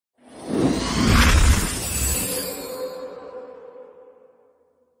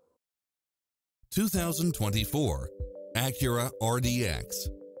2024 Acura RDX.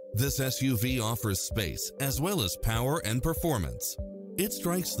 This SUV offers space as well as power and performance. It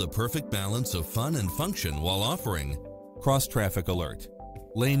strikes the perfect balance of fun and function while offering cross-traffic alert,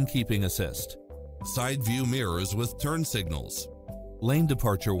 lane keeping assist, side view mirrors with turn signals, lane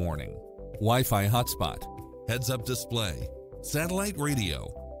departure warning, Wi-Fi hotspot, heads-up display, satellite radio,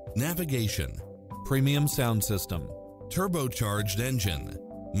 navigation, premium sound system, turbocharged engine,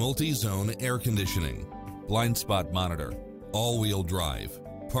 multi-zone air conditioning, blind spot monitor, all-wheel drive,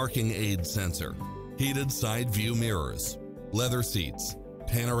 parking aid sensor, heated side view mirrors, leather seats,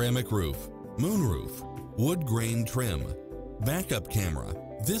 panoramic roof, moonroof, wood grain trim, backup camera.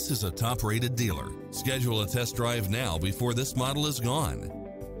 This is a top-rated dealer. Schedule a test drive now before this model is gone.